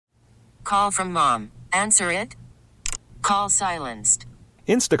call from mom. Answer it. Call silenced.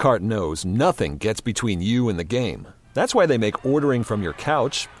 Instacart knows nothing gets between you and the game. That's why they make ordering from your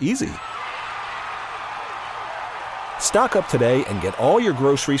couch easy. Stock up today and get all your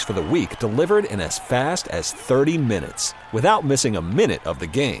groceries for the week delivered in as fast as 30 minutes without missing a minute of the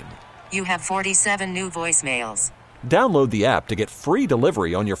game. You have 47 new voicemails. Download the app to get free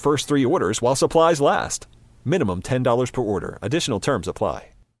delivery on your first 3 orders while supplies last. Minimum $10 per order. Additional terms apply.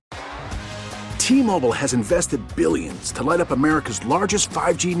 T-Mobile has invested billions to light up America's largest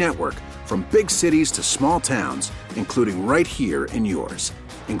 5G network, from big cities to small towns, including right here in yours.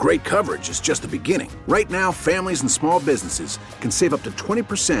 And great coverage is just the beginning. Right now, families and small businesses can save up to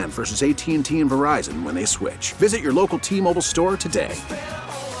 20% versus AT&T and Verizon when they switch. Visit your local T-Mobile store today.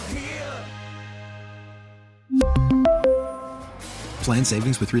 Plan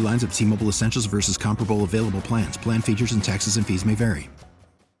savings with 3 lines of T-Mobile Essentials versus comparable available plans. Plan features and taxes and fees may vary.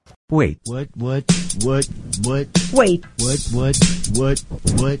 Wait. What? Wait. What? Wait. What?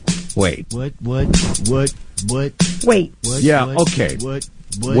 Wait. Yeah, okay.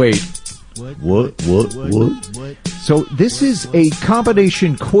 Wait. What? So this is a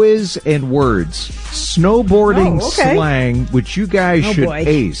combination quiz and words. Snowboarding slang, which you guys should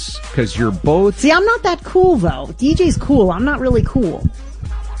ace, because you're both... See, I'm not that cool, though. DJ's cool. I'm not really cool.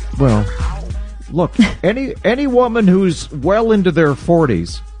 Well, look, any woman who's well into their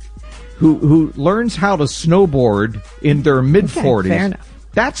 40s, who learns how to snowboard in their mid-40s,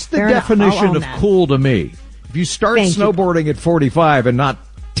 that's the definition of cool to me. If you start snowboarding at 45 and not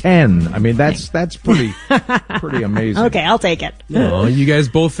 10, I mean, that's pretty amazing. Okay, I'll take it. Oh, you guys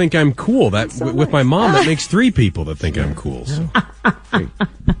both think I'm cool. With my mom, that makes 3 people that think I'm cool. So. Take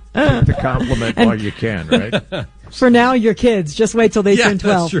the compliment while you can, right? For now, your kids. Just wait till they turn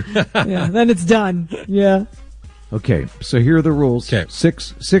 12. That's true. Yeah, then it's done. Yeah. Okay, so here are the rules. Okay.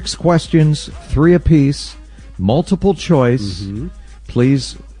 Six questions, 3 apiece, multiple choice. Mm-hmm.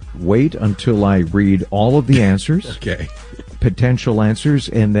 Please wait until I read all of the answers. Okay. Potential answers,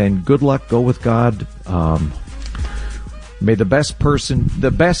 and then good luck, go with God. May the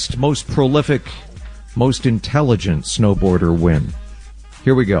best, most prolific, most intelligent snowboarder win.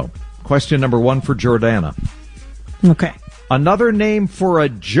 Here we go. Question number 1 for Jordana. Okay. Another name for a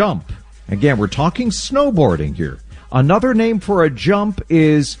jump. Again, we're talking snowboarding here. Another name for a jump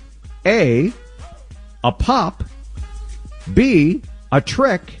is A, a pop, B, a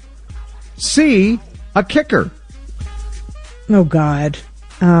trick, C, a kicker. Oh, God.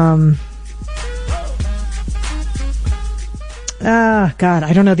 God,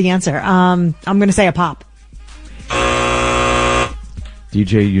 I don't know the answer. I'm going to say a pop.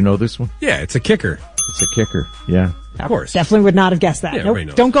 DJ, you know this one? Yeah, it's a kicker. It's a kicker, yeah. Of course. Definitely would not have guessed that. Yeah,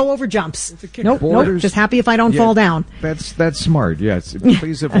 nope. Don't go over jumps. Nope. Just happy if I don't fall down. That's smart, yes.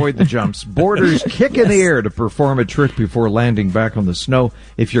 Please avoid the jumps. Boarders kick in the air to perform a trick before landing back on the snow.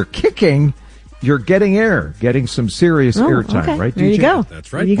 If you're kicking, you're getting air, getting some serious air time, right, DJ? There you go.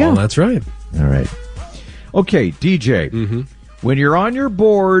 That's right, there you Paul, go. that's right. All right. Okay, DJ, when you're on your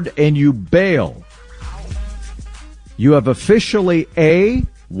board and you bail, you have officially A,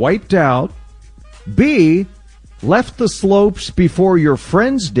 wiped out, B, left the slopes before your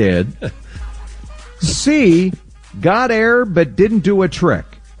friends did, C, got air but didn't do a trick.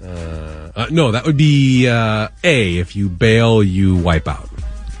 No, that would be A. If you bail, you wipe out.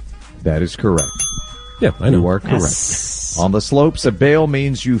 That is correct. Yeah, I know. You are correct. Yes. On the slopes, a bail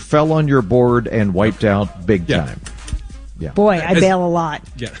means you fell on your board and wiped out big time. Yeah. Boy, I bail a lot.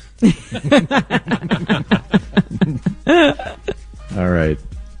 Yeah. All right.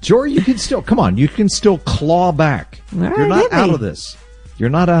 Jory, you can still, come on, you can still claw back. You're not out of this. You're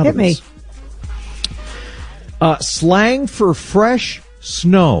not out of this. Slang for fresh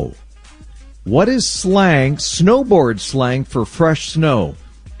snow. What is snowboard slang for fresh snow?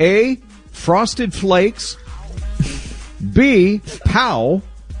 A, frosted flakes, B, pow,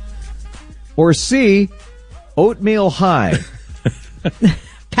 or C, oatmeal high?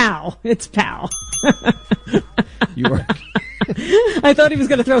 Pow. It's pow. You are... I thought he was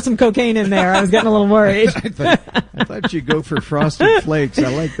going to throw some cocaine in there. I was getting a little worried. I thought you'd go for frosted flakes. I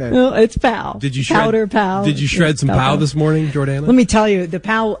like that. No, it's pow. Did you powder pow? Did you shred some pow this morning, Jordana? Let me tell you, the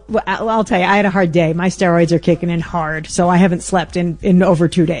pow. I'll tell you, I had a hard day. My steroids are kicking in hard, so I haven't slept in over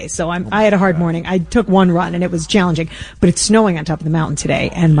 2 days. So I had a hard morning. I took one run and it was challenging, but it's snowing on top of the mountain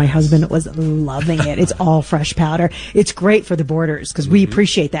today, and my husband was loving it. It's all fresh powder. It's great for the boarders because we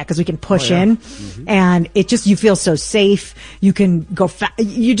appreciate that because we can push in, and it just you feel so safe. You can go I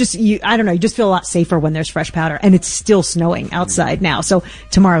don't know. You just feel a lot safer when there's fresh powder, and it's still snowing outside now. So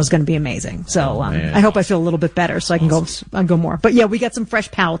tomorrow's going to be amazing. So I hope I feel a little bit better so I can go more. But yeah, we got some fresh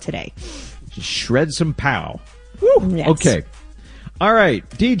pow today. Just shred some pow. Woo. Yes. Okay. All right,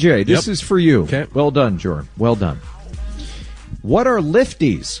 DJ, this is for you. Okay. Well done, Jordan. Well done. What are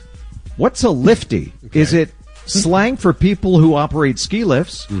lifties? What's a lifty? Okay. Is it slang for people who operate ski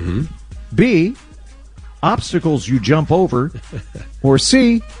lifts? Mm-hmm. B, obstacles you jump over? Or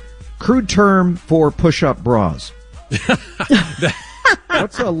C, crude term for push-up bras?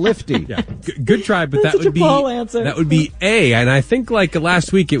 What's a lifty? Yeah, good try, but That's that would such a Paul answer. That would be A. And I think like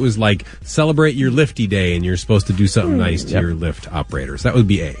last week it was like celebrate your lifty day, and you're supposed to do something nice to your lift operators. That would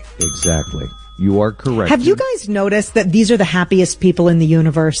be A. Exactly. You are correct. Have you guys noticed that these are the happiest people in the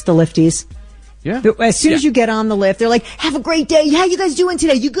universe, the lifties? Yeah. As soon as you get on the lift, they're like, have a great day. How you guys doing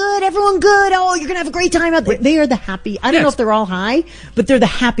today? You good? Everyone good? Oh, you're going to have a great time out there. They are the happy. I don't know if they're all high, but they're the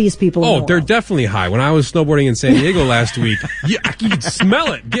happiest people in the world. They're definitely high. When I was snowboarding in San Diego last week, you could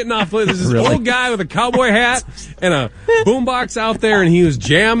smell it getting off. There's this old guy with a cowboy hat and a boombox out there, and he was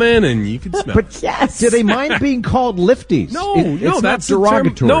jamming, and you could smell it. Yes. Do they mind being called lifties? No, it's that's not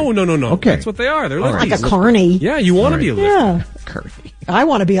derogatory. No. Okay. That's what they are. They're All right. Like a carny. Yeah, you want to be a lifty. Yeah. Curry. I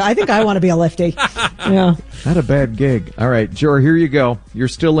think I want to be a lifty. Yeah. Not a bad gig. All right, Jor, here you go. You're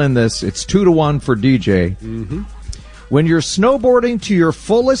still in this. It's 2-1 for DJ. Mm-hmm. When you're snowboarding to your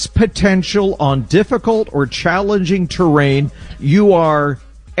fullest potential on difficult or challenging terrain, you are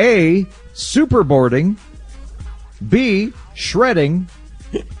A, superboarding, B, shredding,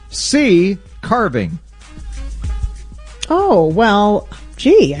 C, carving. Oh, well,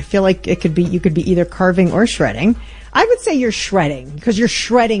 gee, I feel like you could be either carving or shredding. I would say you're shredding because you're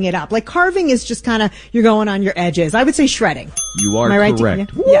shredding it up. Like carving is just kind of, you're going on your edges. I would say shredding. You are Am I right?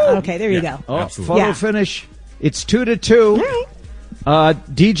 correct. Yeah, okay, there you go. Oh, photo finish. It's 2-2. All right.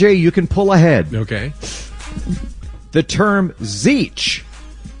 DJ, you can pull ahead. Okay. The term zeech,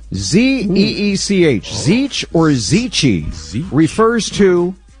 Z-E-E-C-H, zeech or zeechy, refers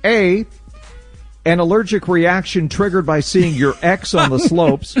to A, an allergic reaction triggered by seeing your ex on the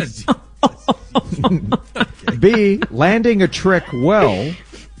slopes. B, landing a trick well.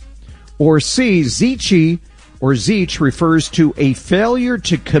 Or C, zeechy or zeech refers to a failure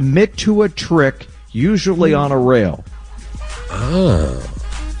to commit to a trick, usually on a rail. Oh.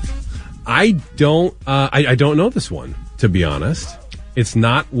 I don't know this one, to be honest. It's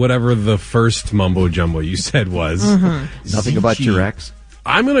not whatever the first mumbo jumbo you said was. Mm-hmm. Nothing about your ex?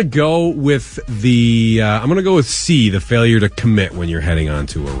 I'm gonna go with C, the failure to commit when you're heading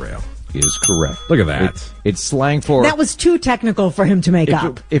onto a rail. Is correct. Look at that. It's slang for... That was too technical for him to make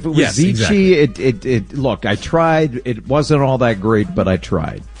up. If it was Yes, zeechy, exactly. look, I tried. It wasn't all that great, but I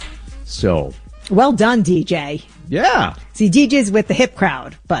tried. So... Well done, DJ. Yeah. See, DJ's with the hip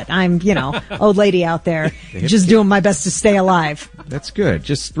crowd, but I'm, old lady out there just doing my best to stay alive. That's good.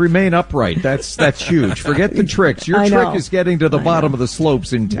 Just remain upright. That's huge. Forget the tricks. Your I trick know. is getting to the bottom of the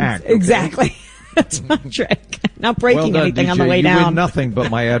slopes intact. Okay? Exactly. That's my trick. Not breaking Well done, anything DJ. on the way you down. win nothing but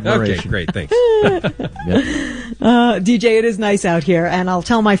my admiration. Okay, great, thanks. DJ, it is nice out here, and I'll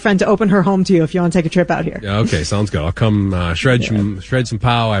tell my friend to open her home to you if you want to take a trip out here. Yeah, okay, sounds good. I'll come shred some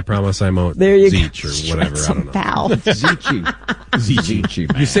pow. I promise I won't There you zeech go. or whatever. I don't know. Pal. Zeechy.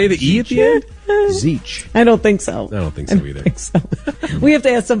 Zeechy, man. You say the E at the end? Zeech. I don't think so. I don't think so either. We have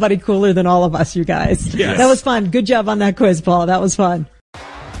to ask somebody cooler than all of us, you guys. Yes. That was fun. Good job on that quiz, Paul. That was fun.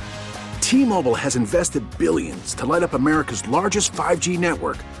 T-Mobile has invested billions to light up America's largest 5G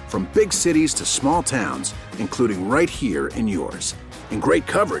network, from big cities to small towns, including right here in yours. And great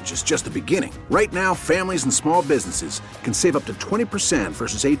coverage is just the beginning. Right now, families and small businesses can save up to 20%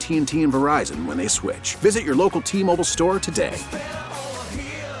 versus AT&T and Verizon when they switch. Visit your local T-Mobile store today.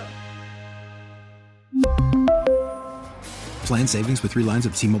 Plan savings with 3 lines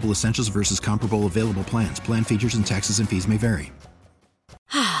of T-Mobile Essentials versus comparable available plans. Plan features and taxes and fees may vary.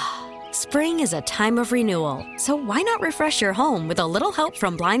 Spring is a time of renewal, so why not refresh your home with a little help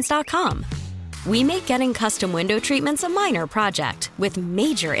from Blinds.com? We make getting custom window treatments a minor project with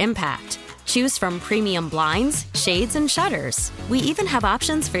major impact. Choose from premium blinds, shades, and shutters. We even have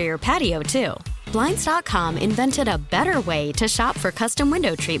options for your patio, too. Blinds.com invented a better way to shop for custom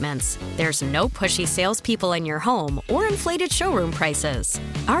window treatments. There's no pushy salespeople in your home or inflated showroom prices.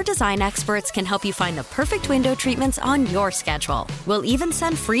 Our design experts can help you find the perfect window treatments on your schedule. We'll even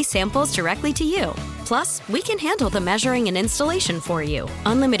send free samples directly to you. Plus, we can handle the measuring and installation for you.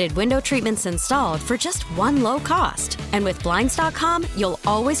 Unlimited window treatments installed for just one low cost. And with Blinds.com, you'll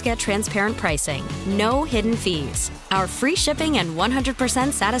always get transparent pricing. No hidden fees. Our free shipping and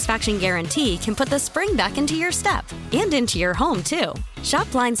 100% satisfaction guarantee can put the spring back into your step and into your home, too. Shop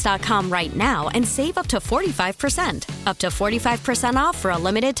Blinds.com right now and save up to 45%. Up to 45% off for a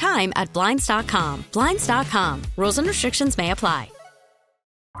limited time at Blinds.com. Blinds.com. Rules and restrictions may apply.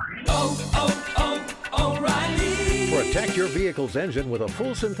 O'Reilly. Protect your vehicle's engine with a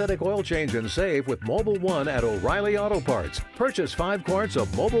full synthetic oil change and save with Mobile One at O'Reilly Auto Parts. Purchase 5 quarts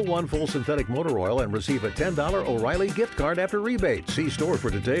of Mobile One full synthetic motor oil and receive a $10 O'Reilly gift card after rebate. See store for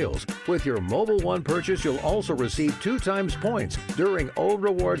details. With your Mobile One purchase, you'll also receive 2 times points during O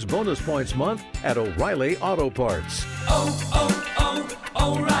Rewards Bonus Points Month at O'Reilly Auto Parts.